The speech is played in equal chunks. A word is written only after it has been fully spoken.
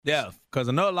Yeah, because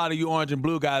I know a lot of you orange and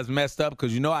blue guys messed up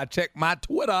because I checked my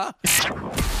Twitter.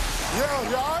 Yeah,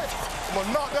 you all right? I'm going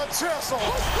to knock that chest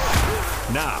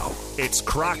off. Now, it's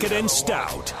Crockett and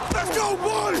Stout. Let's go,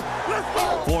 boy! Let's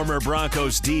go! Former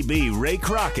Broncos DB Ray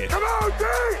Crockett. Come on, D!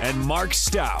 And Mark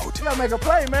Stout. You got to make a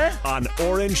play, man. On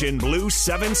Orange and Blue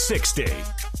 760.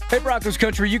 Hey, Broncos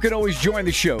Country, you can always join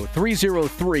the show.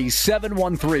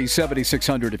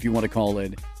 303-713-7600 if you want to call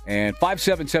in. And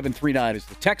 57739 is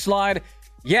the text line.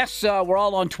 Yes, we're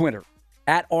all on Twitter.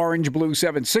 At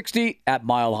OrangeBlue760, at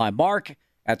Mile High Mark,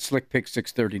 at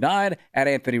SlickPick639, at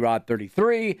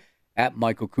AnthonyRod33, at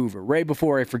Michael Coover. Ray,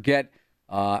 before I forget,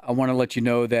 I want to let you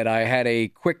know that I had a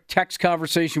quick text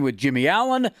conversation with Jimmy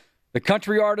Allen, the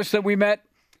country artist that we met,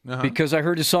 because I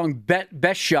heard his song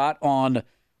Best Shot on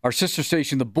our sister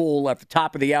station, The Bull, at the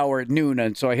top of the hour at noon.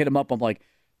 And so I hit him up. I'm like,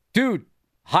 dude,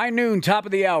 high noon, top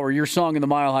of the hour, your song in the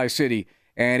Mile High City.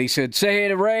 And he said, say hey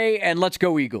to Ray, and let's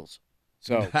go Eagles.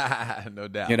 So, no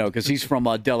doubt. Because he's from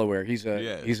Delaware. He's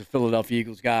a Philadelphia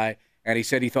Eagles guy. And he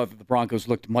said he thought that the Broncos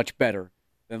looked much better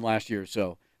than last year.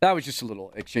 So that was just a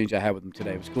little exchange I had with him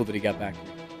today. It was cool that he got back to me.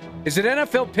 Is it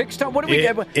NFL picks time? What do we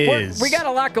get? We got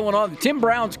a lot going on. Tim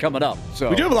Brown's coming up. So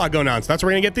we do have a lot going on, so that's where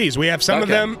we're going to get these. We have some of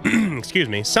them,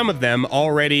 some of them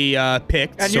already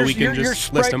picked, and so we can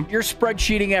just list them. You're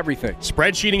spreadsheeting everything.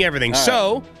 Spreadsheeting everything. All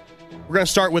so right. we're going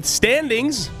to start with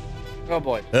standings. Oh,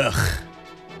 boy. Ugh.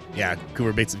 Yeah,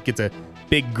 Cooper Bates gets a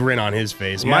big grin on his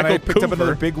face. Yeah, Michael picked Cooper. up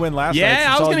another big win last night.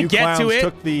 Yeah, I was going to get to it.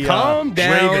 Took the, Calm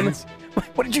down. Ravens.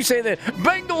 What did you say? The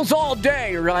Bengals all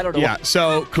day, or I don't know. Yeah,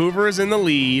 so Cooper is in the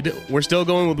lead. We're still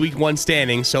going with week 1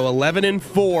 standing, so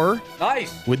 11-4.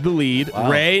 Nice. With the lead. Wow.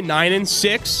 Ray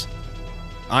 9-6.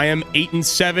 I am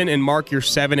 8-7, and Mark, you're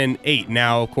 7-8.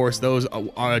 Now, of course, those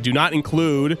do not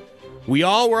include. We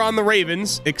all were on the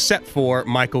Ravens except for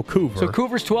Michael Coover. So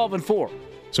Coover's 12-4.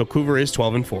 So Coover is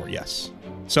 12-4. Yes.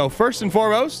 So first and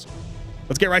foremost,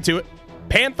 let's get right to it.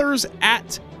 Panthers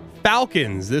at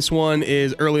Falcons. This one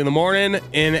is early in the morning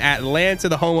in Atlanta,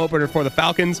 the home opener for the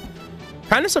Falcons.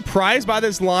 Kind of surprised by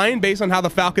this line based on how the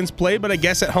Falcons played, but I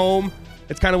guess at home,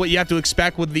 it's kind of what you have to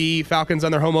expect with the Falcons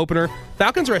on their home opener.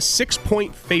 Falcons are a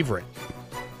 6-point favorite.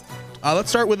 Let's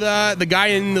start with the guy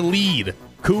in the lead,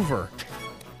 Coover.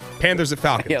 Panthers at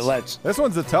Falcons. Yeah, let's. This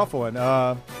one's a tough one.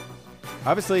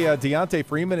 Obviously, Deontay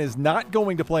Freeman is not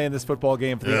going to play in this football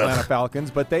game for the Atlanta Falcons,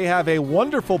 but they have a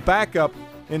wonderful backup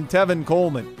in Tevin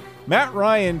Coleman. Matt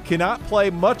Ryan cannot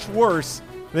play much worse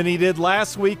than he did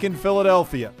last week in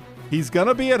Philadelphia. He's going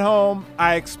to be at home.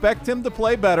 I expect him to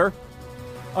play better.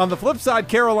 On the flip side,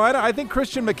 Carolina, I think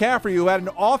Christian McCaffrey, who had an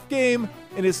off game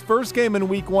in his first game in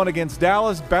week 1 against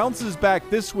Dallas, bounces back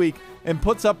this week and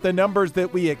puts up the numbers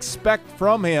that we expect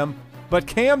from him. But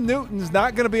Cam Newton's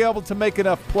not going to be able to make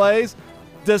enough plays,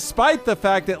 despite the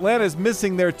fact Atlanta is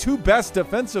missing their 2 best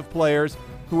defensive players,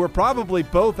 who are probably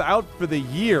both out for the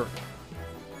year.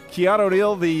 Keanu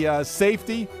O'Neal, the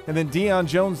safety, and then Deion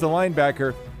Jones, the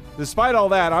linebacker. Despite all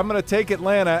that, I'm going to take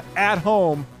Atlanta at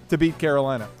home to beat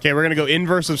Carolina. Okay, we're going to go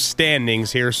inverse of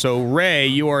standings here. So, Ray,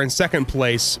 you are in second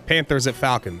place. Panthers at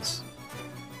Falcons.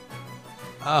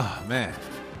 Oh, man.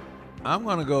 I'm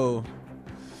going to go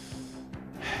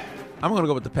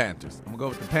with the Panthers. I'm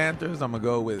going to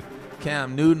go with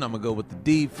Cam Newton. I'm going to go with the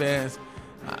defense.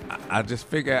 I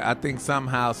think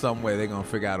somehow, some way, they're going to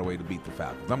figure out a way to beat the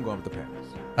Falcons. I'm going with the Panthers.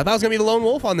 I thought I was going to be the lone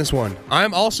wolf on this one.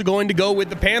 I'm also going to go with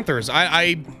the Panthers.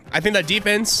 I think that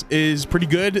defense is pretty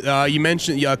good. You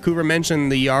mentioned, Cooper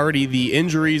mentioned the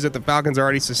injuries that the Falcons are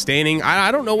already sustaining.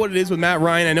 I don't know what it is with Matt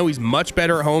Ryan. I know he's much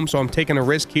better at home, so I'm taking a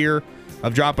risk here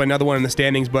of dropping another one in the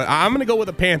standings. But I'm going to go with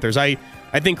the Panthers. I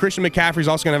think Christian McCaffrey's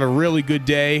also going to have a really good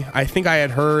day. I think I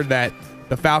had heard that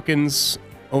the Falcons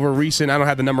over recent, I don't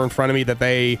have the number in front of me, that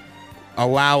they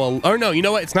allow you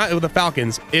know what? It's not with the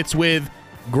Falcons. It's with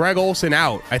Greg Olsen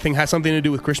out. I think has something to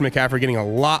do with Christian McCaffrey getting a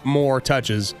lot more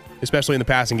touches, especially in the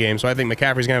passing game. So I think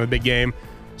McCaffrey's going to have a big game.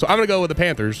 So I'm going to go with the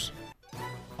Panthers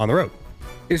on the road.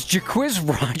 Is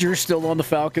Jacquizz Rodgers still on the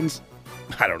Falcons?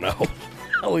 I don't know.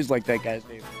 I always like that guy's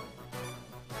name.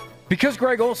 Because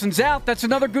Greg Olsen's out, that's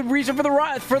another good reason for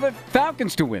the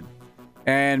Falcons to win.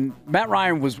 And Matt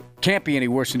Ryan can't be any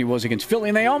worse than he was against Philly,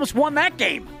 and they almost won that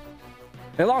game.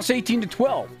 They lost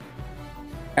 18-12.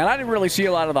 And I didn't really see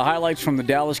a lot of the highlights from the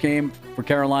Dallas game for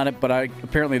Carolina, but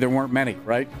apparently there weren't many,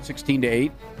 right?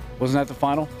 16-8. Wasn't that the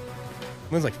final?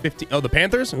 It was like 15. Oh, the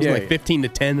Panthers? It was like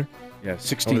 15-10. Yeah,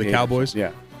 16 over the Cowboys.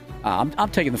 Yeah. I'm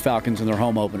taking the Falcons in their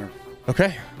home opener.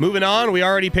 Okay, moving on. We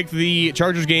already picked the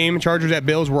Chargers game. Chargers at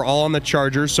Bills. We're all on the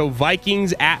Chargers. So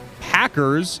Vikings at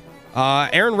Packers.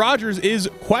 Aaron Rodgers is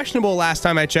questionable last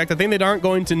time I checked. I think they aren't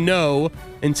going to know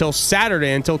until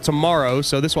Saturday, until tomorrow,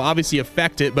 so this will obviously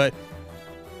affect it. But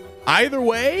either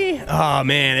way, oh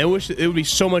man, it would be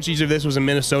so much easier if this was in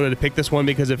Minnesota to pick this one,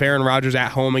 because if Aaron Rodgers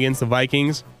at home against the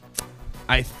Vikings,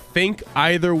 I think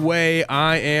either way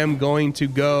I am going to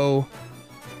go...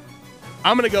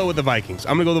 I'm going to go with the Vikings.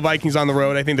 I'm going to go with the Vikings on the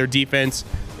road. I think their defense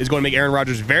is going to make Aaron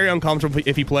Rodgers very uncomfortable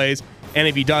if he plays. And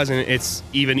if he doesn't, it's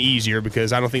even easier,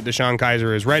 because I don't think Deshaun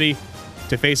Kaiser is ready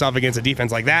to face off against a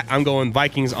defense like that. I'm going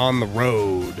Vikings on the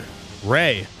road.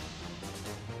 Ray.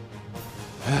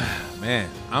 Man,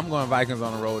 I'm going Vikings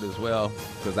on the road as well,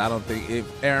 because I don't think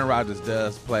if Aaron Rodgers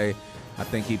does play, I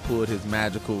think he pulled his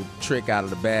magical trick out of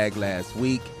the bag last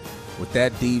week. With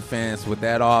that defense, with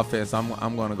that offense,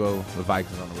 I'm going to go with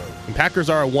Vikings on the road. And Packers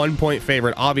are a 1-point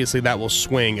favorite. Obviously, that will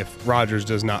swing if Rodgers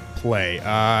does not play.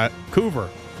 Coover.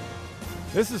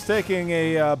 This is taking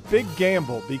a big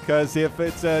gamble, because if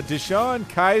it's Deshaun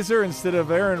Kaiser instead of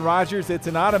Aaron Rodgers, it's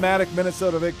an automatic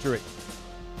Minnesota victory.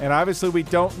 And obviously we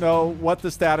don't know what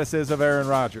the status is of Aaron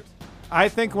Rodgers. I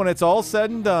think when it's all said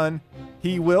and done,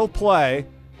 he will play,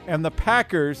 and the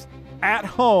Packers at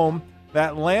home,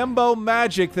 that Lambeau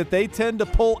magic that they tend to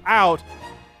pull out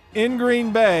in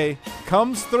Green Bay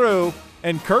comes through,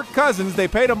 and Kirk Cousins, they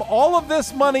paid him all of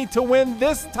this money to win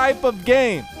this type of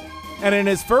game. And in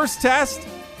his first test,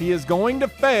 he is going to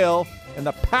fail, and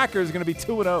the Packers are going to be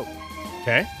 2-0.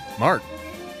 Okay. Mark.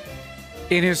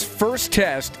 In his first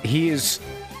test, he is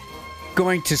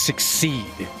going to succeed,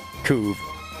 Coov.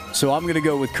 So I'm going to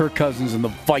go with Kirk Cousins and the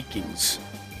Vikings.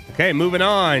 Okay, moving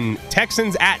on.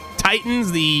 Texans at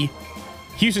Titans. The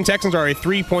Houston Texans are a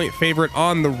 3-point favorite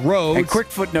on the road. And quick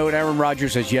footnote, Aaron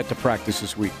Rodgers has yet to practice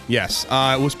this week. Yes.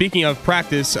 Well, speaking of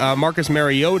practice, Marcus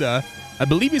Mariota, I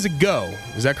believe he's a go.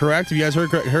 Is that correct? Have you guys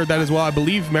heard that as well? I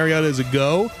believe Mariota is a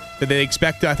go. That they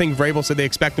expect. I think Vrabel said they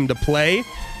expect him to play.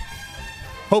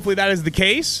 Hopefully that is the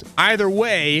case. Either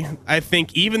way, I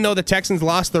think even though the Texans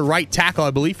lost their right tackle,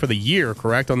 I believe, for the year,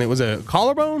 correct? Was it a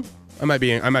collarbone? I might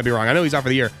be wrong. I know he's out for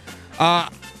the year.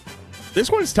 This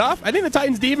one's tough. I think the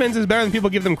Titans' defense is better than people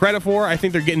give them credit for. I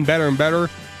think they're getting better and better.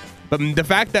 But the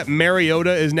fact that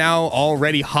Mariota is now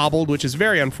already hobbled, which is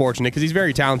very unfortunate because he's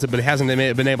very talented, but hasn't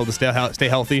been able to stay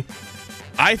healthy.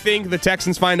 I think the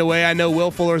Texans find a way. I know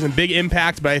Will Fuller is in big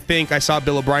impact, but I think I saw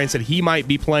Bill O'Brien said he might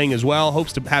be playing as well.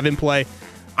 Hopes to have him play.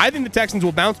 I think the Texans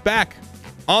will bounce back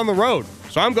on the road.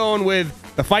 So I'm going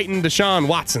with the fighting Deshaun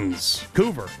Watsons.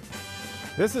 Coover.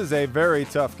 This is a very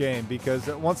tough game because,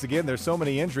 once again, there's so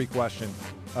many injury questions.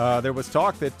 There was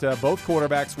talk that both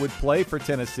quarterbacks would play for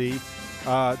Tennessee.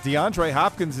 DeAndre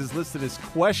Hopkins is listed as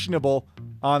questionable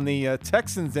on the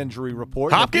Texans injury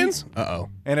report. Hopkins? Uh-oh.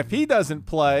 And if he doesn't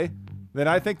play, then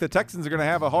I think the Texans are going to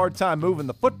have a hard time moving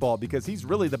the football because he's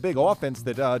really the big offense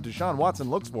that Deshaun Watson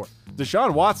looks for.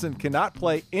 Deshaun Watson cannot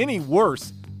play any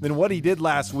worse than what he did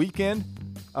last weekend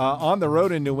on the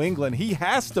road in New England. He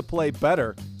has to play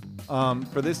better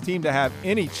for this team to have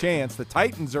any chance. The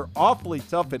Titans are awfully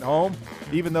tough at home,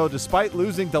 even though despite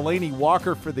losing Delaney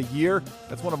Walker for the year,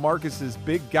 that's one of Marcus's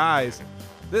big guys.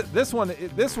 This one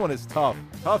is tough.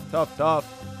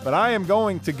 But I am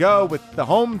going to go with the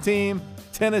home team,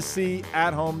 Tennessee,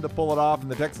 at home to pull it off, and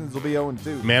the Texans will be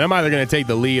 0-2. Man, I'm either going to take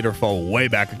the lead or fall way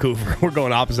back to Cooper. We're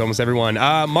going opposite almost everyone.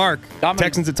 Mark,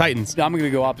 Texans and Titans. I'm going to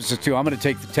go opposite, too. I'm going to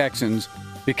take the Texans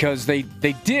because they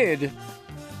did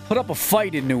put up a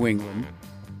fight in New England,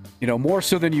 more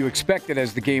so than you expected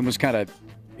as the game was kind of,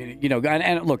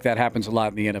 and look, that happens a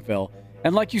lot in the NFL.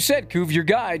 And like you said, Coov, your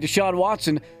guy, Deshaun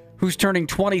Watson, who's turning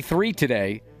 23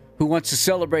 today, who wants to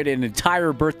celebrate an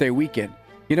entire birthday weekend.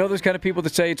 You know those kind of people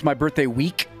that say it's my birthday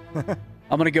week? I'm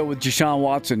going to go with Deshaun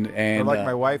Watson. And or like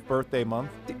my wife's birthday month?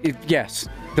 Yes,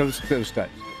 those types.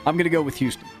 I'm going to go with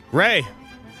Houston. Ray.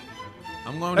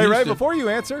 I'm going Hey, Houston. Ray, before you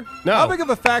answer, No. How big of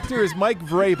a factor is Mike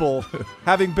Vrabel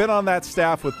having been on that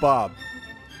staff with Bob?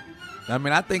 I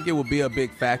mean, I think it would be a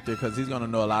big factor because he's going to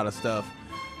know a lot of stuff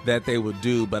that they would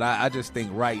do. But I just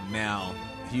think right now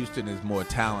Houston is more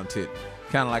talented,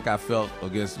 kind of like I felt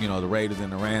against, the Raiders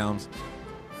and the Rams.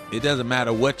 It doesn't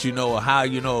matter what you know or how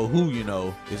you know or who you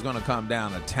know. It's going to come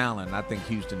down to talent. And I think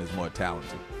Houston is more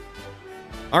talented.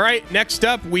 All right, next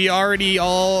up, we already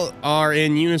all are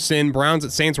in unison. Browns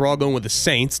at Saints. We're all going with the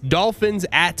Saints. Dolphins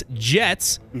at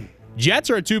Jets. Jets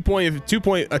are a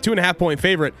 2.5 point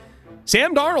favorite.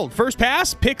 Sam Darnold, first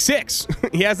pass, pick 6.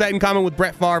 He has that in common with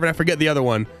Brett Favre, and I forget the other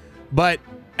one. But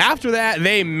after that,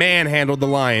 they manhandled the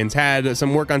Lions. Had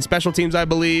some work on special teams, I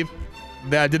believe.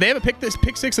 Did they have a pick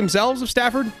 6 themselves of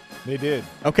Stafford? They did.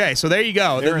 Okay, so there you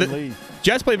go. Aaron Lee.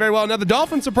 Jets played very well. Now, the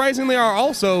Dolphins, surprisingly, are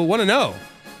also 1-0.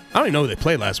 I don't even know who they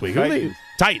played last week. Who they?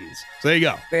 Titans. So there you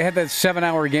go. They had that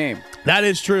 7-hour game. That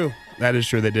is true. They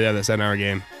did have that 7-hour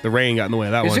game. The rain got in the way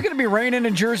of that one. Is it going to be raining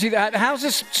in Jersey? How's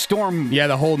this storm? Yeah,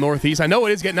 the whole Northeast. I know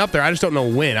it is getting up there. I just don't know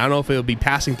when. I don't know if it'll be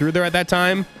passing through there at that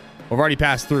time or already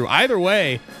passed through. Either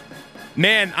way,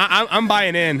 man, I'm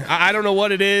buying in. I don't know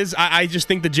what it is. I just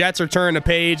think the Jets are turning a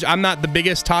page. I'm not the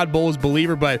biggest Todd Bowles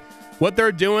believer, but what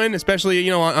they're doing, especially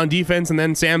on defense and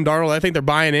then Sam Darnold, I think they're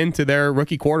buying into their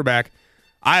rookie quarterback.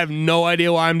 I have no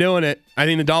idea why I'm doing it. I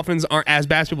think the Dolphins aren't as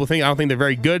bad as people think. I don't think they're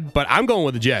very good, but I'm going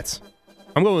with the Jets.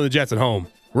 I'm going with the Jets at home.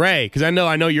 Ray, because I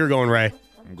know you're going, Ray.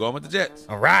 I'm going with the Jets.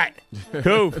 All right.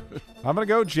 Cool. I'm going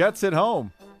to go Jets at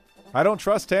home. I don't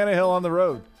trust Tannehill on the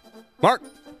road. Mark.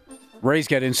 Ray's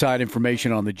got inside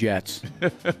information on the Jets.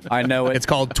 I know it. It's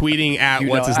called tweeting at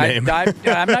what's his name. I'm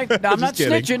not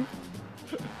kidding.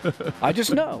 snitching. I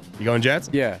just know. You going Jets?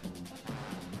 Yeah.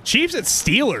 Chiefs at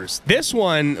Steelers. This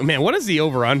one, man, what is the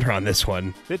over-under on this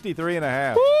one?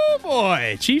 53.5. Oh,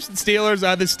 boy. Chiefs and Steelers.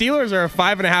 The Steelers are a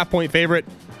 5.5-point favorite.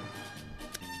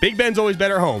 Big Ben's always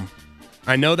better at home.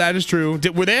 I know that is true.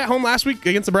 Were they at home last week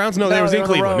against the Browns? No, they was in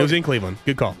Cleveland. It was in Cleveland.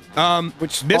 Good call.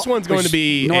 This one's going to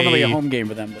be normally a home game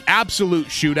for them. But. Absolute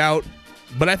shootout,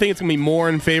 but I think it's going to be more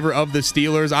in favor of the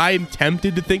Steelers. I'm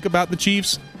tempted to think about the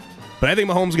Chiefs, but I think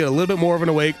Mahomes get a little bit more of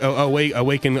an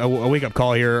wake-up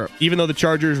call here. Even though the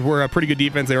Chargers were a pretty good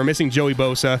defense, they were missing Joey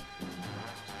Bosa.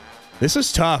 This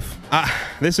is tough. But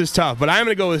I'm going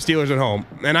to go with the Steelers at home,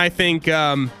 and I think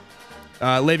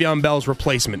Le'Veon Bell's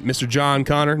replacement, Mr. James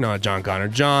Conner.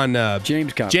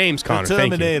 James Conner. The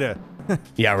Terminator. Thank you.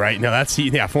 Yeah, right. No, that's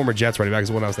former Jets running back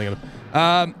is what I was thinking of.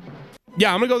 I'm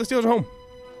gonna go with the Steelers at home.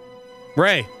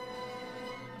 Ray.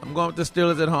 I'm going with the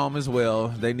Steelers at home as well.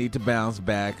 They need to bounce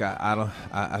back.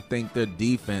 I think their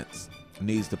defense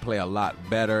needs to play a lot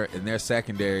better in their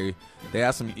secondary. They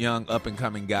have some young up and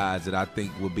coming guys that I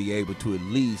think will be able to at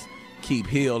least keep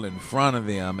Hill in front of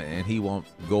them, and he won't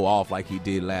go off like he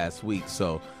did last week.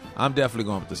 So I'm definitely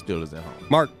going with the Steelers at home.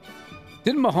 Mark.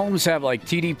 Didn't Mahomes have like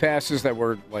TD passes that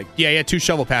were like... Yeah, he had 2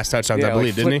 shovel pass touchdowns, I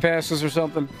believe, didn't he? Passes or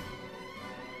something?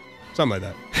 Something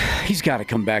like that. He's got to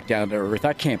come back down to earth.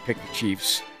 I can't pick the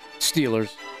Chiefs.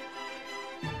 Steelers.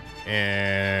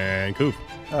 And Coop.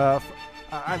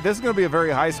 This is going to be a very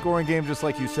high-scoring game, just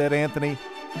like you said, Anthony.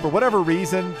 For whatever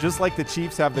reason, just like the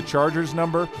Chiefs have the Chargers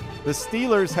number, the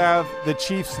Steelers have the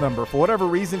Chiefs number. For whatever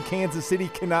reason, Kansas City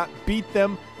cannot beat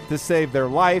them to save their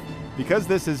life. Because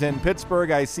this is in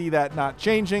Pittsburgh, I see that not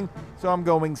changing, so I'm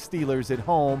going Steelers at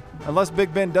home, unless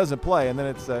Big Ben doesn't play, and then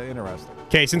it's interesting.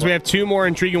 Okay, since we have 2 more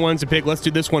intriguing ones to pick, let's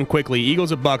do this one quickly.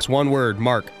 Eagles at Bucks, one word.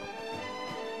 Mark.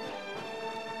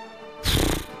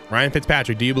 Ryan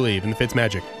Fitzpatrick, do you believe in the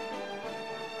Fitzmagic?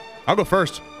 I'll go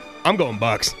first. I'm going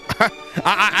Bucks.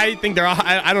 I think they're.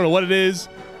 I don't know what it is.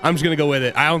 I'm just gonna go with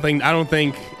it. I don't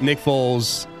think Nick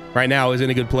Foles right now is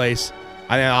in a good place.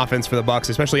 I think offense for the Bucks,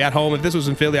 especially at home. If this was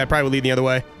in Philly, I'd probably lead the other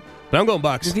way. But I'm going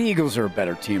Bucks. The Eagles are a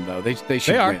better team, though. They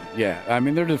should win. Yeah, I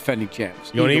mean they're defending champs.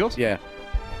 You going Eagles? Yeah.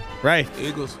 Right.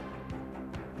 Eagles.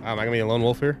 Am I gonna be a lone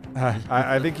wolf here?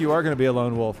 I think you are going to be a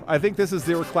lone wolf. I think this is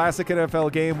their classic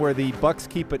NFL game where the Bucks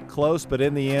keep it close, but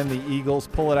in the end, the Eagles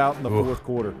pull it out in the fourth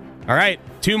quarter. All right,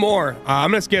 2 more.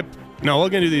 I'm gonna skip. No, we're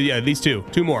gonna do these 2.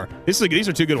 2 more. These are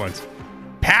 2 good ones.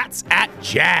 Pats at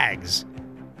Jags.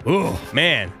 Ooh,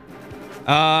 man.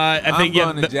 I think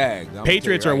going the Jags.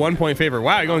 Patriots are a 1-point favorite.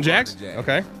 Wow, you're going Jags?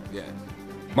 Okay. Yeah.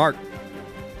 Mark.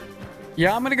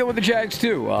 Yeah, I'm going to go with the Jags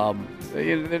too. A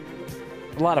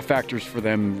lot of factors for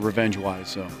them revenge-wise.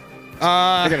 So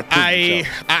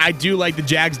I do like the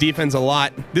Jags defense a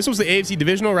lot. This was the AFC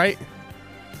divisional, right?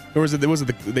 Or was it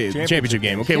the championship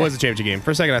game? Okay, it was the championship game.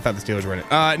 For a second, I thought the Steelers were in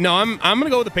it. No, I'm going to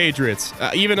go with the Patriots.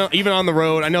 Even on the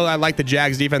road, I know I like the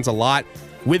Jags defense a lot.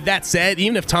 With that said,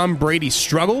 even if Tom Brady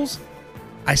struggles,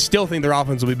 I still think their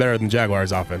offense will be better than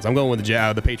Jaguars' offense. I'm going with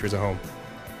the Patriots at home.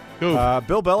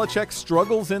 Bill Belichick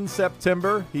struggles in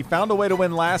September. He found a way to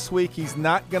win last week. He's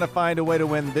not going to find a way to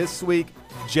win this week.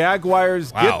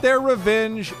 Jaguars get their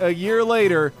revenge a year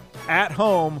later at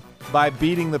home by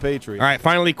beating the Patriots. All right,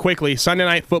 finally, quickly, Sunday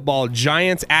Night Football,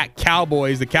 Giants at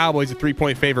Cowboys. The Cowboys a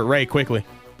 3-point favorite. Ray, quickly.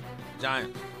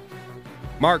 Giants.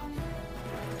 Mark.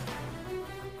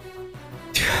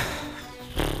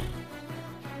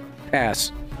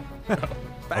 Pass.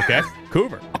 Okay.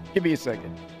 Cooper. Give me a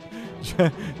second.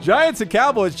 Giants and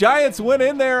Cowboys. Giants went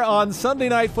in there on Sunday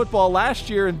Night Football last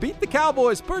year and beat the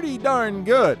Cowboys pretty darn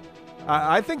good.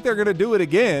 I think they're going to do it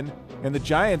again, and the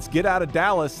Giants get out of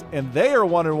Dallas, and they are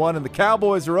 1-1, and the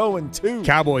Cowboys are 0-2.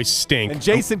 Cowboys stink. And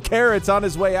Jason Garrett's on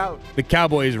his way out. The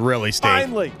Cowboys really stink.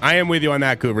 Finally. I am with you on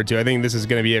that, Cooper, too. I think this is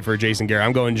going to be it for Jason Garrett.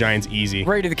 I'm going Giants easy.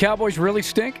 Ray, do the Cowboys really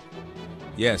stink?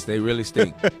 Yes, they really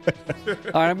stink. All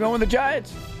right, I'm going with the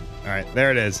Giants. All right,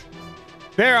 there it is.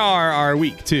 There are our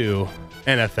Week 2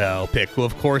 NFL pick. We'll,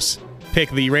 of course, pick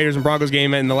the Raiders and Broncos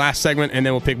game in the last segment, and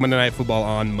then we'll pick Monday Night Football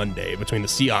on Monday between the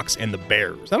Seahawks and the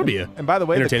Bears. That'll be And by the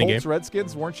way, the entertaining Colts game.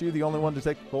 Redskins, weren't you the only one to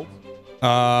take the Colts?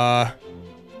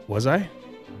 Was I?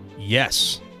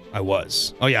 Yes, I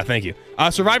was. Oh, yeah, thank you.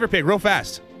 Survivor pick, real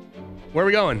fast. Where are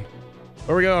we going?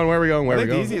 Where are we going? I think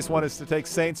the easiest one is to take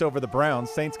Saints over the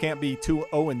Browns. Saints can't be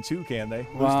 2-0-2, can they?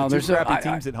 Well, there's two crappy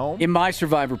teams at home. In my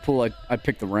Survivor pool, I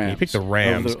picked the Rams. You picked the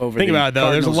Rams. Over Think the about it,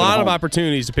 though. There's a Cardinals lot at of home.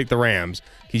 opportunities to pick the Rams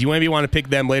because you maybe want to pick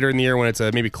them later in the year when it's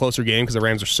a maybe closer game because the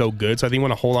Rams are so good. So I think you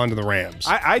want to hold on to the Rams.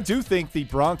 I do think the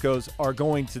Broncos are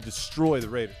going to destroy the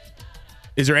Raiders.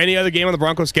 Is there any other game on the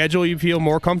Broncos schedule you feel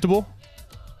more comfortable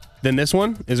than this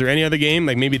one? Is there any other game,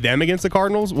 like maybe them against the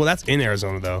Cardinals? Well, that's in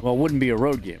Arizona, though. Well, it wouldn't be a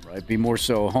road game, right? It'd be more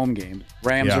so a home game.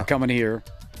 Rams are coming here.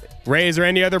 Ray, is there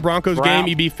any other Broncos game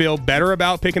you'd feel better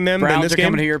about picking them Browns than this are game?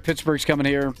 coming here. Pittsburgh's coming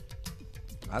here.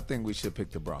 I think we should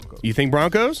pick the Broncos. You think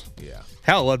Broncos? Yeah.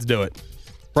 Hell, let's do it.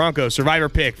 Broncos, Survivor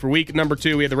pick for week number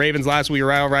 2. We had the Ravens last week.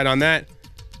 We're right on that.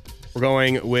 We're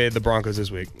going with the Broncos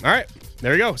this week. All right,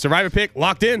 there we go. Survivor pick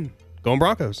locked in. Going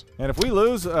Broncos. And if we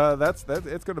lose, it's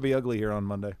going to be ugly here on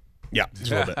Monday. Yeah,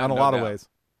 just a little bit. On a lot of ways.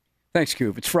 Thanks,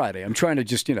 Coop. It's Friday. I'm trying to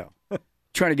just,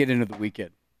 trying to get into the weekend.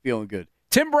 Feeling good.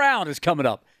 Tim Brown is coming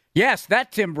up. Yes,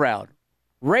 that Tim Brown.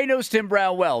 Ray knows Tim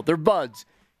Brown well. They're buds.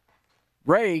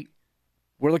 Ray,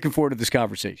 we're looking forward to this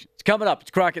conversation. It's coming up. It's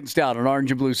Crockett and Stout on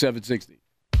Orange and Blue 760.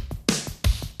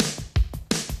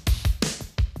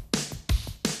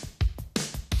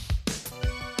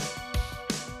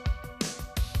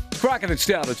 Crockett and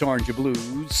Stout, it's Orange and Blue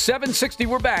 760.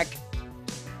 We're back.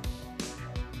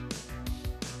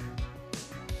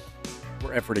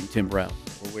 We're efforting Tim Brown.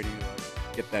 We're waiting to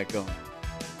get that going.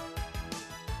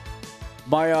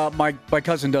 My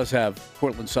cousin does have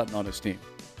Cortland Sutton on his team.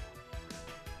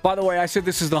 By the way, I said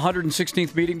this is the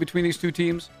 116th meeting between these two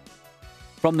teams.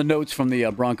 From the notes, from the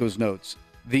Broncos notes,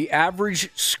 the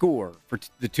average score for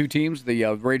the two teams, the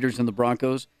Raiders and the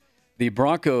Broncos, the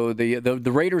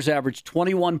Raiders averaged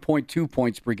 21.2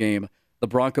 points per game. The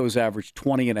Broncos averaged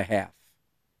 20.5.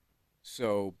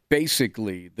 So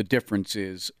basically, the difference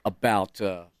is about.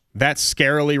 That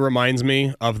scarily reminds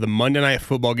me of the Monday Night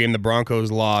Football game the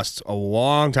Broncos lost a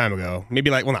long time ago.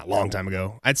 Maybe not long time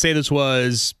ago. I'd say this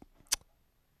was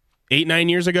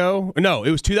 8-9 years ago. No, it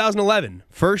was 2011.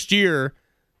 First year,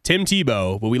 Tim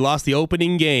Tebow, but we lost the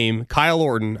opening game. Kyle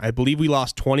Orton, I believe we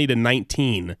lost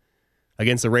 20-19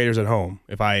 against the Raiders at home,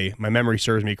 if my memory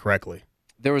serves me correctly.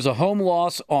 There was a home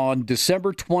loss on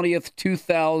December 20th,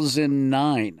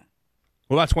 2009.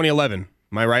 What about 2011?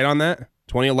 Am I right on that?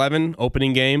 2011,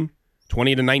 opening game,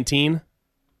 20-19.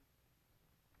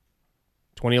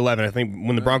 2011, I think,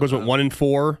 when the Broncos went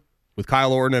 1-4 with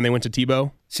Kyle Orton and they went to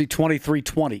Tebow. See,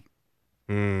 23-20.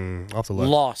 I'll have to look.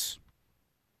 Loss.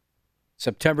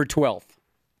 September 12th.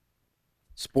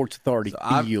 Sports Authority. So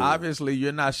obviously,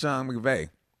 you're not Sean McVay.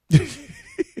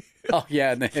 Oh,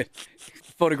 yeah, and the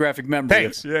photographic memory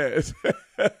Thanks. Yes.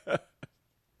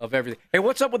 of everything. Hey,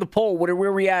 what's up with the poll? Where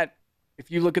are we at? If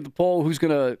you look at the poll, who's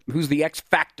the X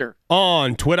factor?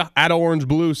 On Twitter,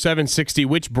 @OrangeBlue760,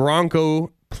 which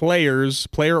Bronco player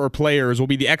or players will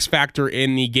be the X factor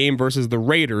in the game versus the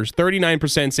Raiders?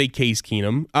 39% say Case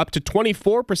Keenum. Up to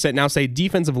 24% now say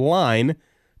defensive line.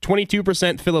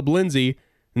 22% Phillip Lindsay.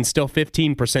 And still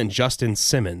 15% Justin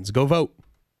Simmons. Go vote.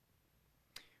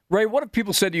 Ray, what have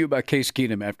people said to you about Case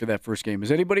Keenum after that first game?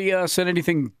 Has anybody said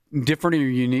anything different or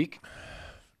unique?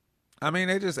 I mean,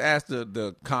 they just asked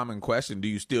the common question: do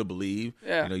you still believe?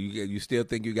 Yeah. You still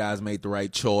think you guys made the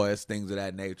right choice, things of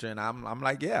that nature. And I'm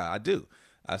like, yeah, I do.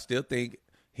 I still think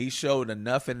he showed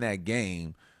enough in that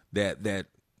game that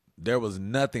there was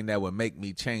nothing that would make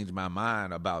me change my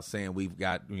mind about saying we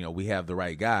have the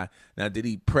right guy. Now, did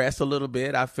he press a little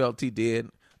bit? I felt he did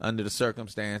under the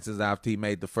circumstances after he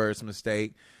made the first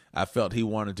mistake. I felt he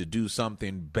wanted to do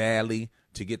something badly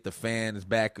to get the fans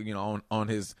back, on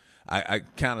his. I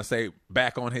kind of say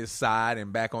back on his side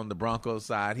and back on the Broncos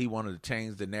side. He wanted to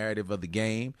change the narrative of the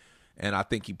game, and I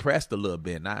think he pressed a little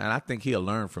bit, and I think he'll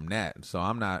learn from that. So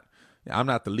I'm not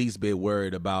the least bit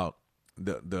worried about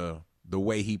the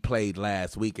way he played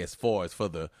last week as far as for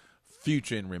the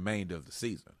future and remainder of the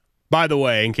season. By the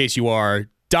way, in case you are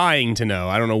dying to know,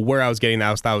 I don't know where I was getting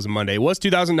that. That was Monday. It was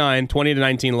 2009,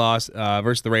 20-19 loss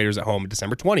versus the Raiders at home,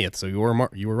 December 20th. So you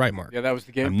were right, Mark. Yeah, that was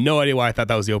the game. I have no idea why I thought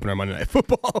that was the opener on Monday Night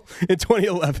Football in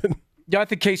 2011. Yeah, I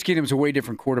think Case Keenum's a way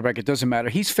different quarterback. It doesn't matter.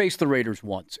 He's faced the Raiders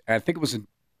once. I think it was in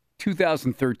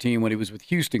 2013 when he was with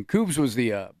Houston. Coobs was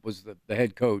the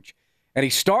head coach, and he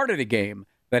started a game.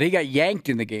 that he got yanked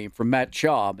in the game from Matt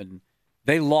Schaub, and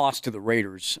they lost to the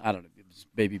Raiders. I don't know, it was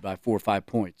maybe by 4 or 5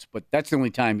 points, but that's the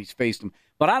only time he's faced them.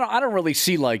 But I don't really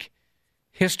see like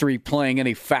history playing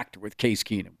any factor with Case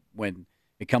Keenum when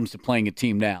it comes to playing a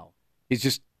team now. He's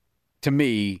just, to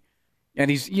me, and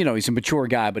he's a mature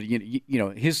guy, but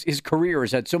his career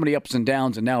has had so many ups and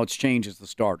downs, and now it's changed as the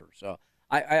starter. So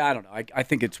I don't know. I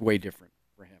think it's way different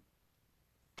for him.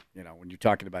 When you're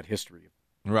talking about history.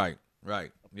 Right.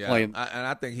 Yeah, and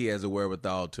I think he has a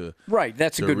wherewithal to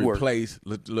That's a good replace,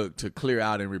 word. Look, to clear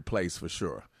out and replace for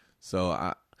sure.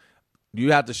 So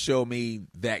you have to show me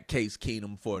that Case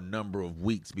Keenum for a number of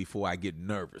weeks before I get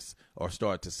nervous or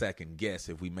start to second guess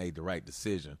if we made the right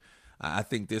decision. I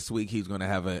think this week he's going to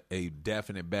have a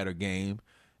definite better game,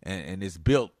 and it's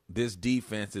built. This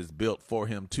defense is built for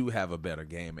him to have a better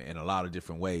game in a lot of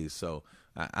different ways. So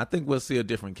I think we'll see a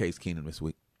different Case Keenum this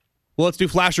week. Well, let's do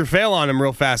flash or fail on him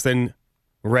real fast then.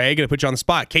 Ray, going to put you on the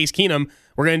spot. Case Keenum,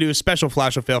 we're going to do a special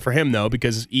flash or fail for him, though,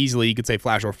 because easily you could say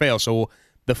flash or fail. So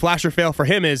the flash or fail for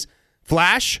him is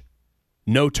flash,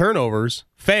 no turnovers,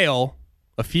 fail,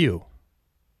 a few.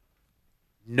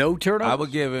 No turnovers? I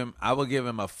would give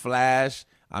him a flash.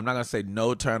 I'm not going to say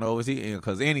no turnovers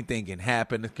because anything can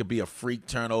happen. It could be a freak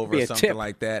turnover or something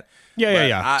like that.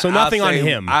 Yeah. So nothing on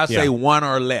him. I'll say one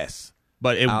or less.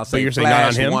 But you're saying not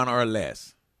on him? One or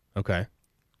less. Okay.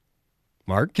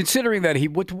 Mark? Considering that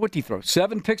what did he throw?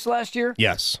 7 picks last year?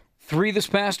 Yes. 3 this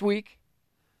past week?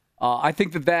 I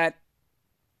think that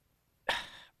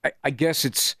I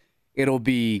guess it'll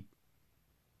be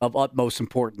of utmost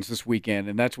importance this weekend,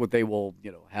 and that's what they will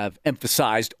have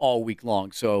emphasized all week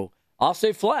long. So I'll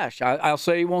say flash. I'll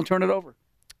say he won't turn it over.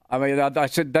 I mean, I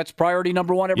said that's priority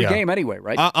number one every game anyway,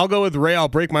 right? I'll go with Ray. I'll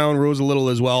break my own rules a little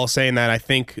as well, saying that I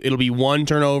think it'll be 1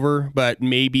 turnover, but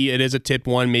maybe it is a tipped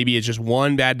one. Maybe it's just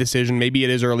 1 bad decision. Maybe it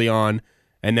is early on,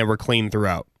 and then we're clean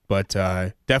throughout. But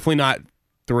definitely not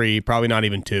 3, probably not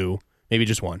even 2, maybe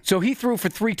just 1. So he threw for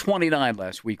 329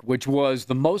 last week, which was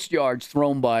the most yards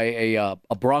thrown by a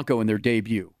Bronco in their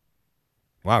debut.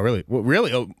 Wow, really?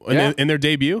 Really? Oh, in their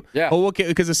debut? Yeah. Oh, okay,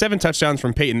 because the 7 touchdowns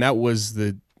from Peyton, that was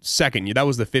the second year. That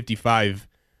was the 55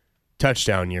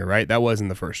 touchdown year, right? That wasn't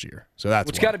the first year. So that's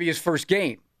Which got to be his first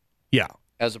game. Yeah.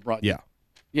 As a Bronco.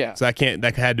 Yeah. So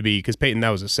that had to be because Peyton, that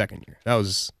was his second year. That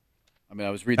was I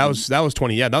was reading that was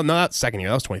 20. Yeah, no, not second year.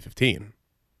 That was 2015.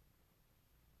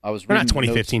 I was reading not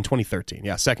 2015, 2013.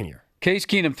 Yeah, second year. Case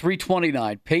Keenum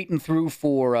 329. Peyton threw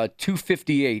for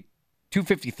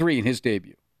 253 in his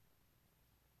debut.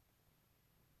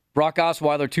 Brock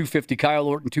Osweiler 250, Kyle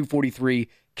Orton 243,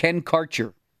 Ken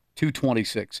Karcher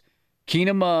 226.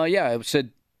 Keenum, it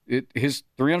said his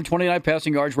 329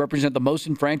 passing yards represent the most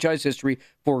in franchise history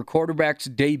for a quarterback's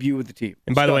debut with the team.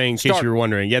 And by the way, in case you were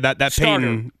wondering,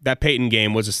 that Peyton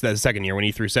game was the second year when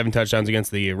he threw 7 touchdowns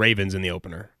against the Ravens in the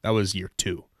opener. That was year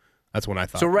 2. That's when I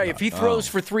thought. So Ray, if he throws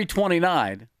for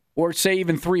 329 or say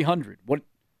even 300, what?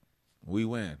 We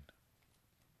win.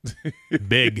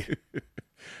 Big.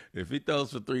 If he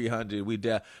throws for 300,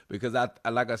 because I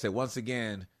like I said, once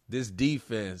again, this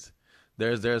defense,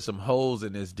 there's some holes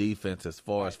in this defense as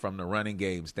far as from the running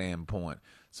game standpoint.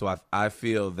 So I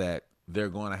feel that they're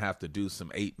going to have to do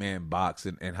some 8-man box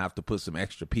and have to put some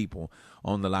extra people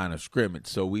on the line of scrimmage.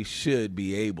 So we should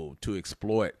be able to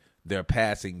exploit their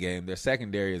passing game. Their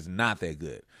secondary is not that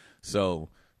good. So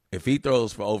if he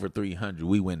throws for over 300,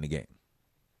 we win the game.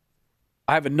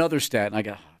 I have another stat,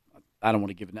 and I don't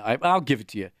want to give it now. I'll give it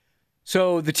to you.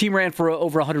 So the team ran for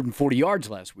over 140 yards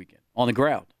last weekend on the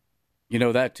ground. You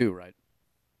know that too, right?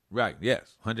 Right,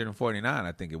 yes. 149,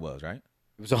 I think it was, right?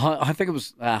 It was I think it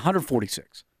was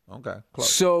 146. Okay, close.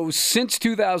 So since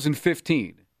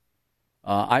 2015,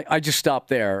 I just stopped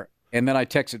there, and then I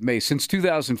texted May. Since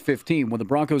 2015, when the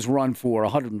Broncos run for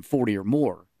 140 or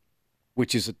more,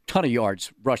 which is a ton of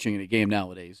yards rushing in a game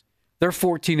nowadays, they're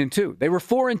 14-2. They were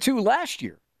 4-2 last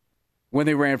year when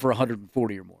they ran for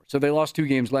 140 or more. So they lost 2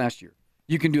 games last year.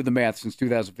 You can do the math since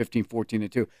 2015,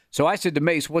 14-2. So I said to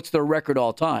Mace, what's their record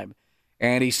all time?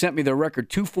 And he sent me their record,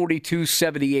 242,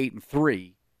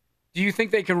 78-3. Do you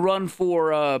think they can run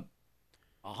for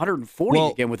 140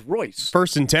 again with Royce?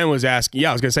 First and 10 was asked. Yeah,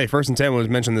 I was going to say, First and 10 was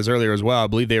mentioned this earlier as well. I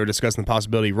believe they were discussing the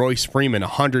possibility Royce Freeman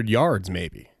 100 yards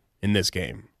maybe in this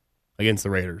game against the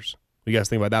Raiders. What do you guys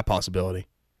think about that possibility?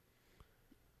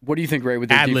 What do you think, Ray, with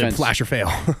their defense? Flash or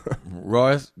fail.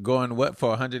 Royce going what for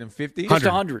 150? Just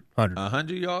 100.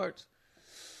 100 yards?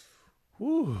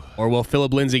 Whew. Or will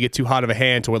Phillip Lindsay get too hot of a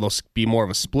hand to where there'll be more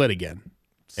of a split again,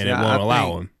 and it won't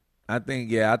allow him? I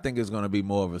think it's going to be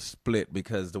more of a split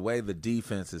because the way the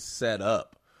defense is set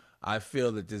up, I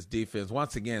feel that this defense,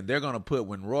 once again, they're going to put,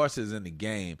 when Royce is in the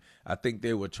game, I think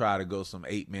they would try to go some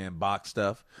 8-man box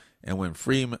stuff. And when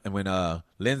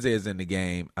Lindsey is in the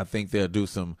game, I think they'll do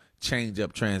some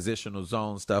change-up transitional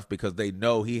zone stuff because they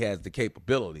know he has the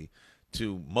capability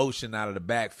to motion out of the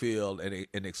backfield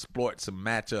and exploit some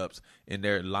matchups in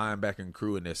their linebacking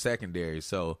crew and their secondary.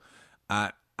 So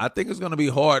I think it's going to be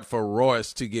hard for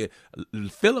Royce to get –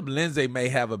 Philip Lindsay may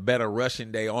have a better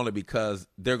rushing day only because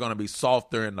they're going to be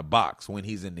softer in the box when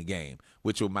he's in the game,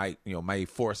 which might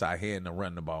force our hand to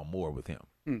run the ball more with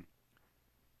him.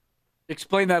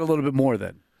 Explain that a little bit more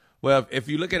then. Well, if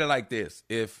you look at it like this,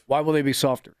 why will they be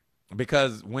softer?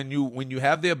 Because when you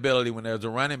have the ability, when there's a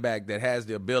running back that has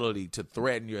the ability to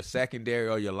threaten your secondary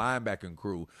or your linebacking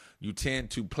crew, you tend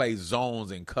to play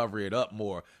zones and cover it up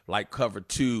more, like cover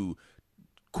 2,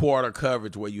 quarter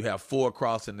coverage where you have 4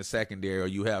 across in the secondary or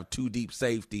you have 2 deep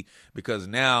safety, because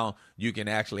now you can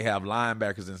actually have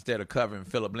linebackers, instead of covering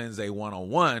Philip Lindsay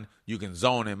one-on-one, you can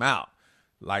zone him out.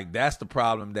 Like, that's the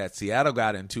problem that Seattle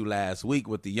got into last week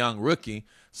with the young rookie,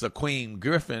 Shaquem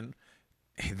Griffin.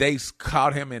 They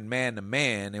caught him in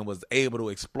man-to-man and was able to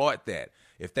exploit that.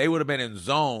 If they would have been in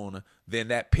zone, then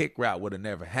that pick route would have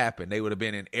never happened. They would have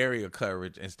been in area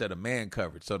coverage instead of man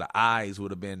coverage, so the eyes would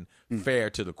have been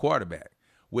fair to the quarterback,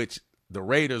 which the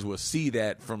Raiders will see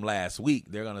that from last week.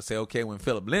 They're going to say, okay, when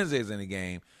Philip Lindsay is in the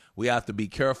game, we have to be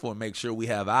careful and make sure we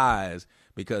have eyes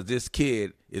because this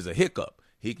kid is a hiccup.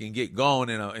 He can get going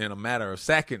in a matter of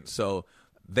seconds, so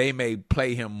they may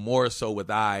play him more so with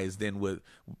eyes than with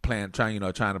trying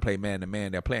to play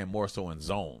man-to-man. They're playing more so in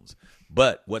zones.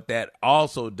 But what that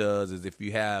also does is if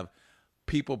you have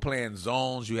people playing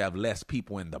zones, you have less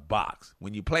people in the box.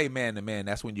 When you play man-to-man,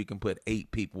 that's when you can put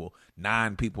 8 people,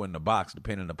 9 people in the box,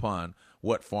 depending upon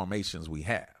what formations we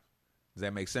have. Does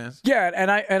that make sense? Yeah,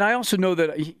 and I also know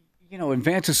that, and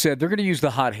Vance has said they're going to use the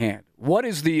hot hand. What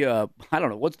is the, I don't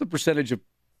know, what's the percentage of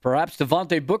perhaps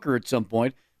Devontae Booker at some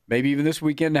point, maybe even this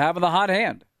weekend, having the hot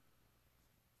hand?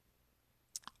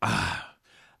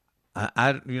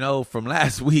 From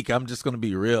last week, I'm just going to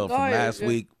be real. From last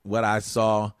week, what I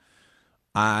saw,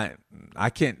 I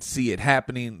can't see it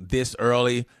happening this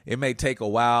early. It may take a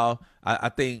while. I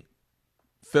think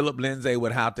Philip Lindsay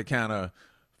would have to kind of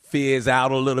fizz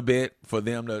out a little bit for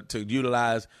them to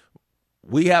utilize.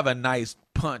 We have a nice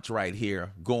punch right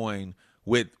here going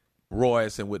with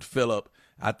Royce and with Philip.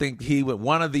 I think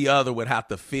one or the other would have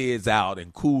to fizz out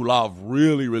and cool off,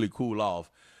 really, really cool off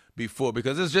before,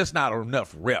 because it's just not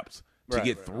enough reps to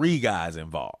get 3 guys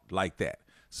involved like that.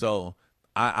 So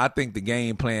I think the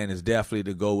game plan is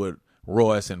definitely to go with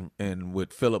Royce and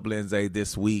with Philip Lindsay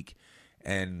this week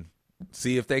and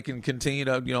see if they can continue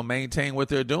to, maintain what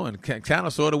they're doing. Kind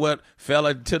of sort of what fell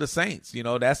into the Saints.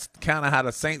 That's kind of how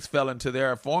the Saints fell into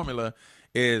their formula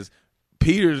is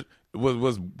Peters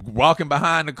was walking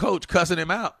behind the coach, cussing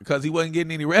him out because he wasn't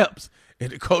getting any reps.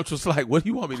 And the coach was like, what do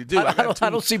you want me to do? I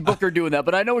don't see Booker doing that,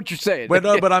 but I know what you're saying.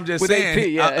 But I'm just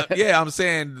saying, AP, I'm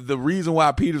saying the reason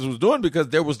why Peters was doing because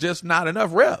there was just not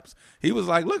enough reps. He was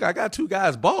like, look, I got 2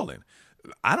 guys balling.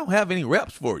 I don't have any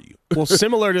reps for you. Well,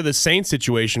 similar to the Saints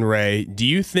situation, Ray, do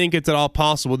you think it's at all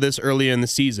possible this early in the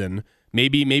season,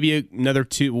 maybe another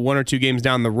 1 or 2 games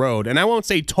down the road, and I won't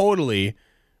say totally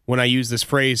when I use this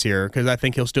phrase here because I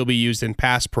think he'll still be used in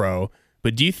pass pro,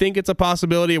 but do you think it's a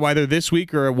possibility of either this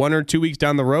week or 1 or 2 weeks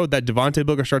down the road that Devontae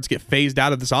Booker starts to get phased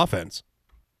out of this offense?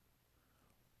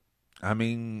 I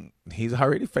mean, he's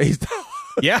already phased out.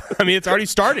 Yeah, I mean, it's already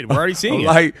started. We're already seeing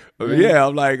it.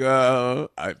 I'm like,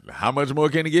 how much more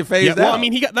can he get phased out? Well, I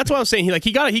mean, that's what I was saying.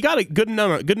 He got a good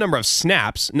number of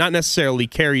snaps, not necessarily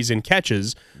carries and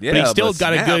catches, but he still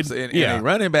got a good. In a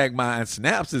running back mind,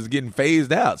 snaps is getting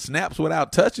phased out. Snaps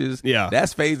without touches,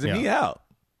 that's phasing me out.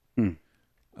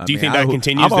 Do you think that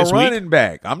continues this week? I'm a running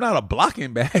back. I'm not a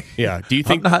blocking back. Yeah. Do you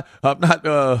think I'm not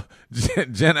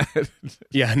Jenna?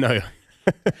 Yeah. No.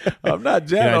 I'm not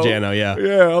Jano. You're not Jano, yeah.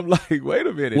 Yeah, I'm like, wait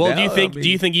a minute. Well, now, do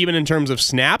you think even in terms of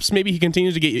snaps, maybe he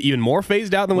continues to get even more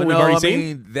phased out than what we've already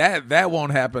seen? That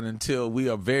won't happen until we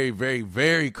are very, very,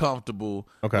 very comfortable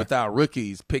with our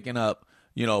rookies picking up,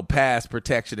 pass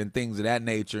protection and things of that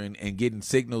nature and getting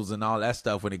signals and all that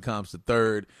stuff when it comes to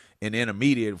third and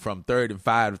intermediate from 3rd and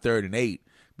 5 to 3rd and 8,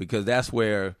 because that's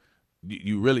where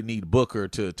you really need Booker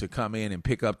to come in and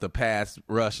pick up the pass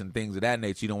rush and things of that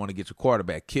nature. You don't want to get your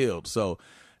quarterback killed. So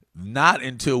not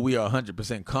until we are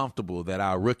 100% comfortable that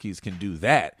our rookies can do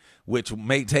that, which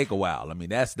may take a while. I mean,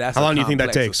 that's how long do you think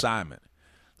that takes? Assignment.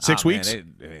 6 weeks?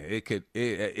 Man,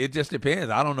 it just depends.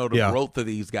 I don't know the growth of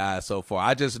these guys so far.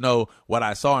 I just know what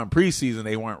I saw in preseason,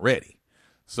 they weren't ready.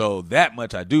 So that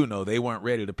much I do know. They weren't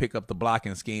ready to pick up the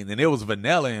blocking scheme. And it was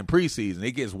vanilla in preseason.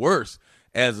 It gets worse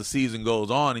as the season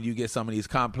goes on and you get some of these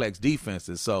complex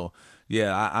defenses. So,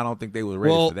 yeah, I don't think they were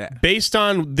ready for that. Based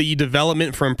on the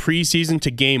development from preseason to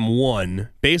game 1,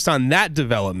 based on that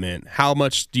development, how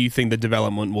much do you think the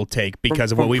development will take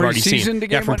because of what we've already seen?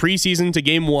 From preseason to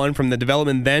game 1, from the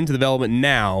development then to the development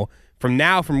now.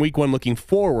 From week 1 looking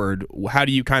forward, how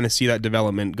do you kind of see that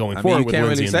development going forward? You with can't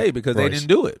Lindsey really say because Royce? they didn't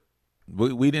do it.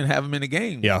 We didn't have him in the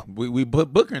game. Yeah. We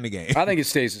put Booker in the game. I think it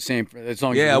stays the same as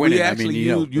long as Yeah, you're winning. we actually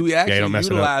you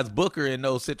utilize Booker in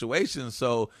those situations,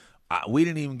 so we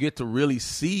didn't even get to really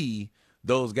see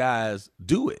those guys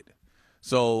do it.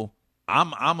 So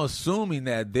I'm assuming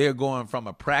that they're going from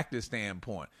a practice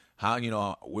standpoint.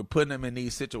 How we're putting them in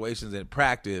these situations in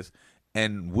practice,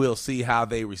 and we'll see how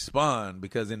they respond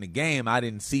because in the game I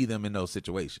didn't see them in those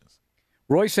situations.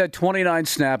 Royce had 29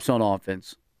 snaps on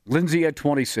offense. Lindsey had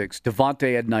 26.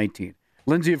 Devontae had 19.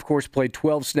 Lindsey, of course, played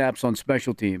 12 snaps on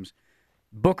special teams.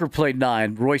 Booker played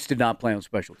 9. Royce did not play on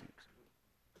special teams.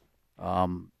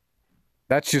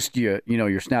 That's just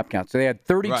your snap count. So they had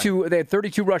 32. Right. They had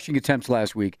 32 rushing attempts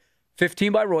last week.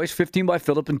 15 by Royce, 15 by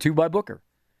Phillip, and 2 by Booker.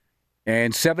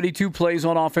 And 72 plays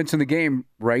on offense in the game.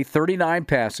 Ray, 39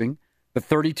 passing, the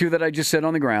 32 that I just said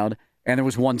on the ground, and there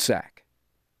was 1 sack.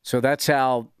 So that's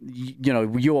how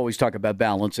you always talk about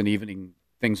balance and evening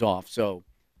things off. So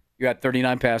you had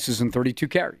 39 passes and 32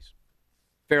 carries.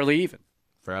 Fairly even.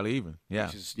 Yeah.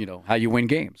 Which is, how you win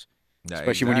games.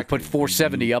 Especially when you put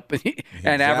 470 up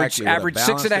and average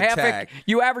 6.5.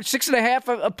 You average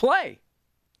 6.5 a play.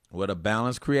 What a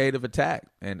balanced, creative attack.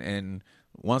 And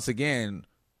once again,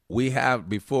 we have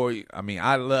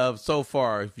I love so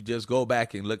far, if you just go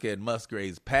back and look at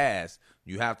Musgrave's past,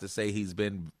 you have to say he's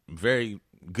been very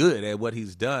good at what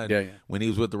he's done. Yeah. When he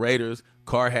was with the Raiders.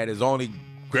 Carr had his only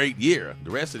great year. The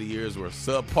rest of the years were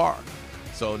subpar.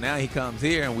 So now he comes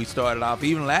here, and we started off.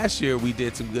 Even last year, we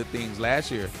did some good things last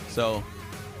year. So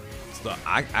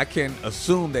I can't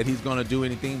assume that he's going to do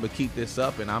anything but keep this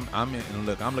up. And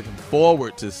I'm looking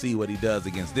forward to see what he does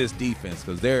against this defense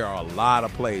because there are a lot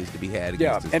of plays to be had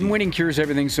against this defense. Winning cures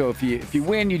everything. So if you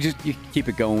win, you keep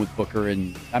it going with Booker.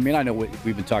 And I know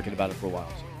we've been talking about it for a while.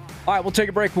 So. All right, we'll take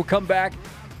a break. We'll come back.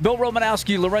 Bill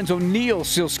Romanowski, Lorenzo Neal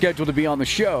still scheduled to be on the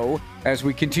show as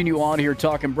we continue on here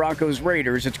talking Broncos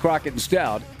Raiders. It's Crockett and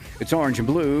Stout. It's Orange and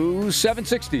Blue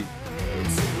 760.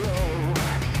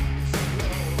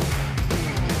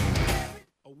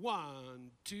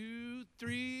 1, 2,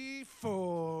 3,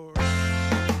 4.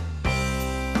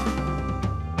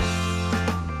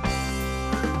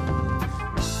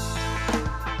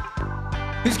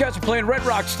 These guys are playing Red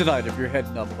Rocks tonight if you're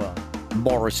heading up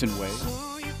Morrison Way.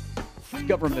 It's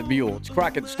Government Mule. It's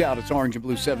Crockett and Stout. It's Orange and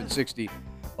Blue 760.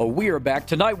 We are back.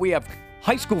 Tonight we have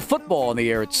high school football on the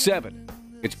air at 7.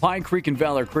 It's Pine Creek and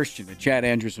Valor Christian. And Chad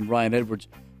Andrews and Ryan Edwards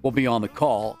will be on the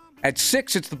call. At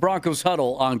 6, it's the Broncos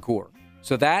Huddle Encore.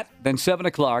 So that, then 7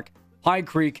 o'clock, Pine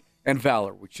Creek and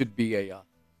Valor, which should be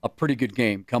a pretty good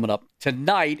game coming up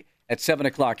tonight at 7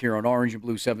 o'clock here on Orange and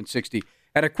Blue 760.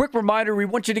 And a quick reminder, we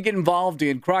want you to get involved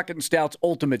in Crockett and Stout's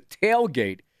Ultimate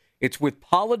Tailgate. It's with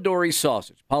Polidori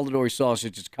Sausage. Polidori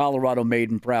Sausage is Colorado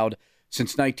made and proud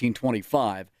since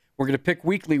 1925. We're going to pick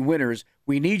weekly winners.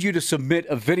 We need you to submit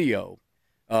a video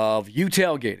of you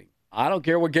tailgating. I don't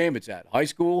care what game it's at. High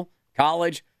school,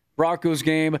 college, Broncos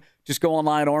game. Just go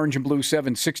online,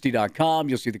 orangeandblue760.com.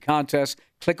 You'll see the contest.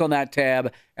 Click on that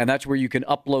tab, and that's where you can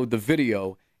upload the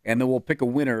video. And then we'll pick a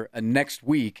winner next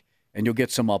week, and you'll get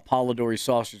some Polidori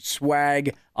Sausage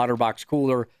swag, OtterBox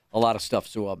cooler, a lot of stuff.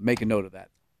 So make a note of that.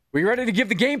 Are you ready to give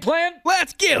the game plan?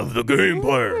 Let's give the game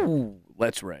plan. Ooh,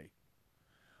 let's, Ray.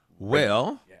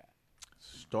 Well,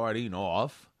 starting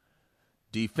off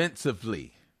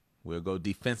defensively. We'll go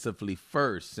defensively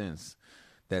first since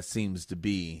that seems to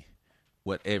be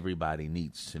what everybody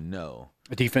needs to know.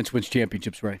 A defense wins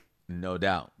championships, Ray. No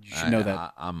doubt. You should know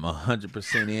that. I'm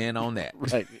 100% in on that.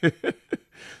 Right.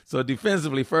 So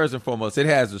defensively, first and foremost, it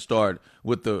has to start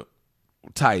with the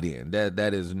tight end.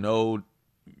 That is no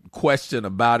question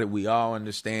about it. We all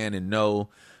understand and know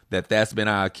that that's been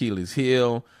our Achilles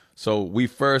heel. So we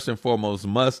first and foremost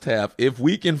must have, if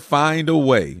we can find a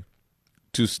way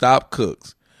to stop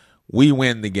Cooks, we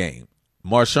win the game.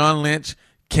 Marshawn Lynch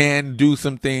can do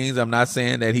some things. I'm not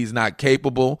saying that he's not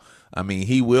capable. I mean,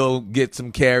 he will get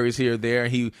some carries here or there.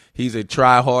 He's a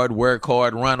try hard, work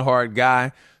hard, run hard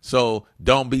guy. So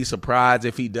don't be surprised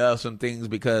if he does some things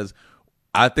because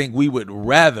I think we would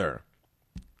rather,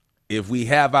 if we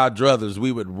have our druthers,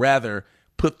 we would rather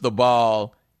put the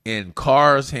ball in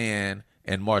Carr's hand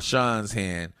and Marshawn's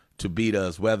hand to beat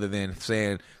us rather than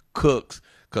saying Cooks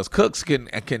because Cooks can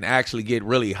actually get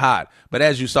really hot. But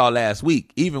as you saw last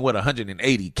week, even with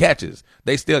 180 catches,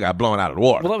 they still got blown out of the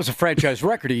water. Well, that was a franchise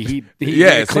record. He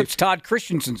Yes, eclipsed Todd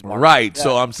Christensen's mark. Right. Yeah.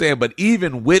 So I'm saying, but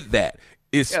even with that,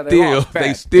 they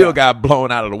still got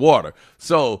blown out of the water.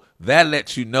 So that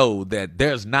lets you know that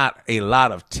there's not a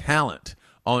lot of talent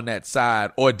on that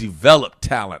side, or developed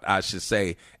talent, I should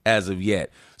say, as of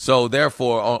yet. So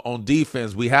therefore, on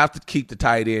defense, we have to keep the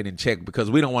tight end in check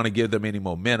because we don't want to give them any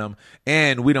momentum,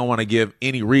 and we don't want to give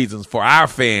any reasons for our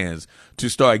fans to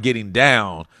start getting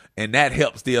down, and that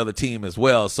helps the other team as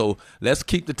well. So let's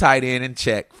keep the tight end in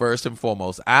check first and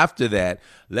foremost. After that,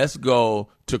 let's go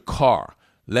to Carr.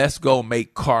 Let's go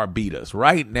make Carr beat us.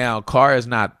 Right now, Carr is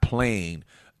not playing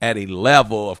at a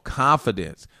level of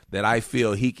confidence that I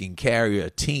feel he can carry a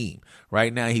team.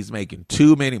 Right now, he's making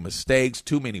too many mistakes,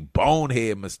 too many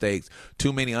bonehead mistakes,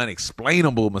 too many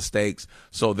unexplainable mistakes.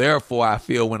 So therefore, I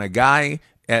feel when a guy,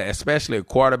 especially a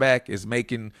quarterback, is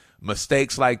making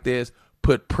mistakes like this,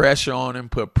 put pressure on him,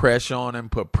 put pressure on him,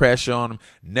 put pressure on him.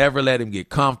 Never let him get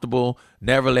comfortable.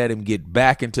 Never let him get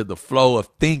back into the flow of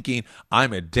thinking,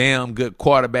 I'm a damn good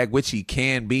quarterback, which he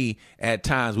can be at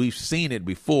times. We've seen it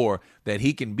before that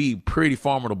he can be pretty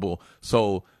formidable.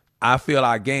 So I feel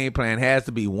our game plan has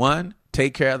to be, 1,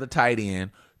 take care of the tight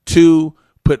end. 2,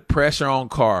 put pressure on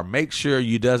Carr. Make sure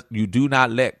you do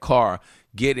not let Carr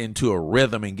get into a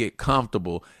rhythm and get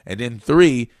comfortable. And then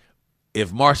 3,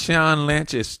 if Marshawn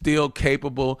Lynch is still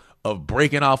capable of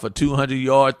breaking off a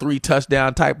 200-yard,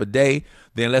 3-touchdown type of day,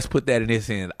 then let's put that in his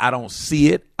hands. I don't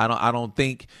see it. I don't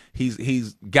think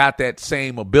he's got that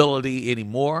same ability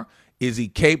anymore. Is he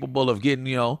capable of getting,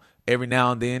 every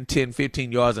now and then 10,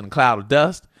 15 yards in a cloud of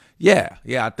dust? Yeah,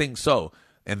 I think so.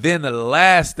 And then the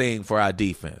last thing for our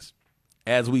defense,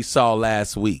 as we saw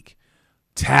last week,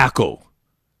 tackle.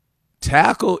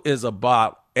 Tackle is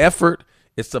about effort.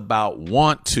 It's about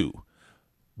want to.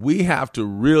 We have to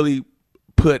really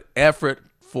put effort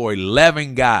for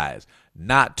 11 guys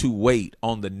not to wait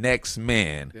on the next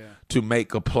man to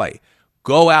make a play.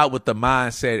 Go out with the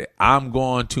mindset, I'm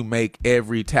going to make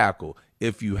every tackle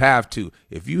if you have to.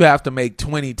 If you have to make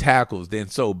 20 tackles, then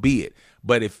so be it.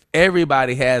 But if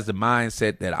everybody has the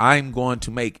mindset that I'm going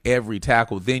to make every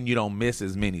tackle, then you don't miss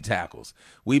as many tackles.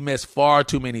 We miss far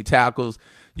too many tackles.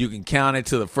 You can count it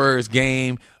to the first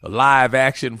game, a live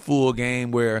action full game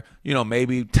where,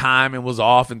 maybe timing was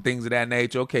off and things of that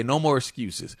nature. Okay, no more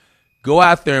excuses. Go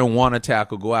out there and want to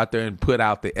tackle. Go out there and put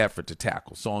out the effort to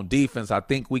tackle. So on defense, I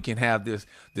think we can have this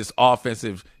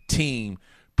offensive team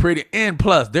pretty. And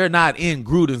plus, they're not in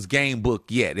Gruden's game book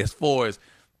yet. As far as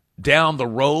down the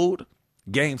road,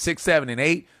 game 6, 7, and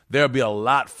 8, they'll be a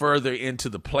lot further into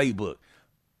the playbook.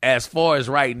 As far as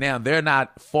right now, they're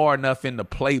not far enough in the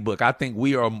playbook. I think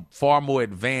we are far more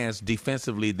advanced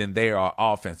defensively than they are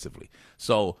offensively.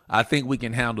 So I think we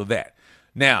can handle that.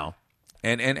 Now,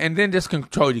 and then just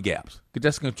control your gaps.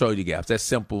 Just control your gaps. That's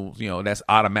simple. That's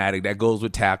automatic. That goes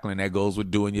with tackling. That goes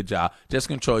with doing your job. Just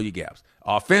control your gaps.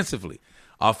 Offensively,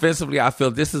 I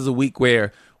feel this is a week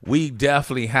where we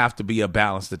definitely have to be a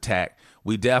balanced attack.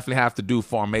 We definitely have to do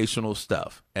formational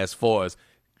stuff as far as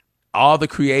all the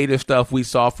creative stuff we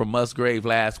saw from Musgrave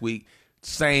last week.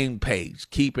 Same page.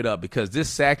 Keep it up because this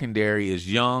secondary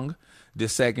is young.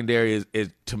 This secondary is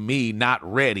to me, not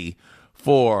ready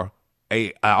for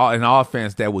an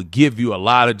offense that would give you a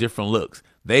lot of different looks.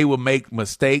 They will make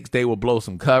mistakes. They will blow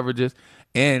some coverages,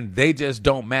 and they just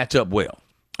don't match up well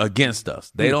against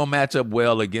us. They don't match up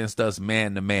well against us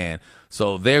man to man.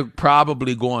 So they're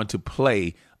probably going to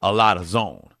play a lot of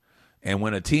zone. And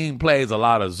when a team plays a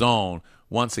lot of zone,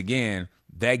 once again,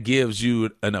 that gives you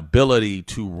an ability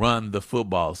to run the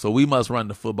football. So we must run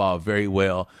the football very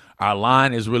well. Our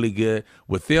line is really good.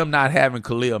 With them not having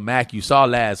Khalil Mack, you saw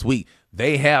last week,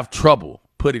 they have trouble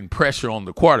putting pressure on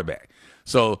the quarterback.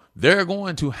 So they're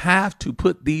going to have to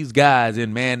put these guys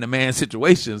in man-to-man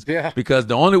situations because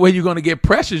the only way you're going to get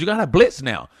pressure is you got to blitz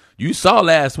now. You saw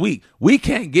last week, we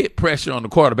can't get pressure on the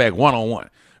quarterback one-on-one.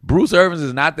 Bruce Irvins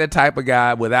is not that type of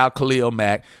guy without Khalil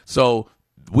Mack. So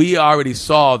we already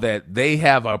saw that they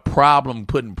have a problem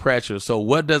putting pressure. So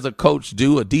what does a coach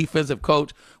do, a defensive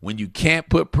coach, when you can't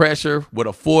put pressure with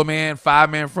a 4-man,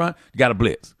 5-man front? You got to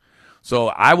blitz. So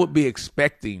I would be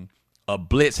expecting a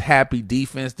blitz-happy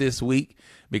defense this week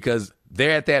because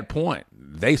they're at that point.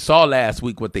 They saw last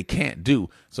week what they can't do.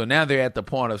 So now they're at the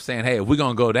point of saying, hey, if we're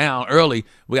going to go down early,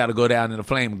 we got to go down in the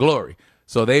flame of glory.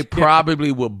 So they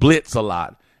probably will blitz a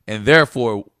lot. And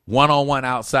therefore, one-on-one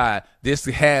outside, this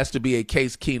has to be a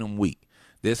Case Keenum week.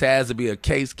 This has to be a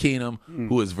Case Keenum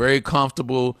who is very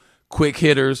comfortable, quick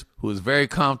hitters, who is very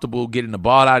comfortable getting the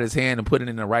ball out of his hand and putting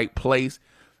it in the right place.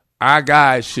 our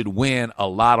guys should win a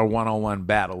lot of one-on-one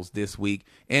battles this week,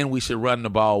 and we should run the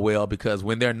ball well because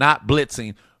when they're not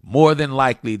blitzing, more than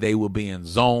likely they will be in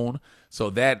zone.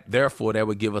 So therefore, that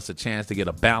would give us a chance to get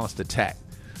a balanced attack.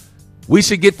 We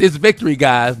should get this victory,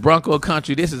 guys. Bronco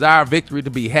Country, this is our victory to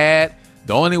be had.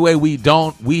 The only way we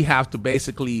don't, we have to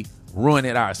basically ruin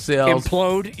it ourselves.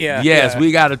 Implode? Yeah. Yes, yeah.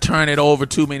 we got to turn it over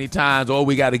too many times, or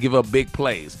we got to give up big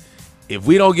plays. If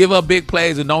we don't give up big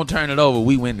plays and don't turn it over,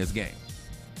 we win this game.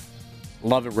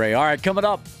 Love it, Ray. All right, coming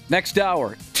up next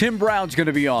hour, Tim Brown's going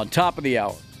to be on, top of the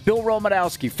hour. Bill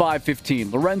Romanowski,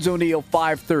 5:15. Lorenzo Neal,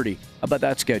 5:30. How about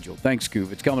that schedule? Thanks,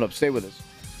 Scoop. It's coming up. Stay with us.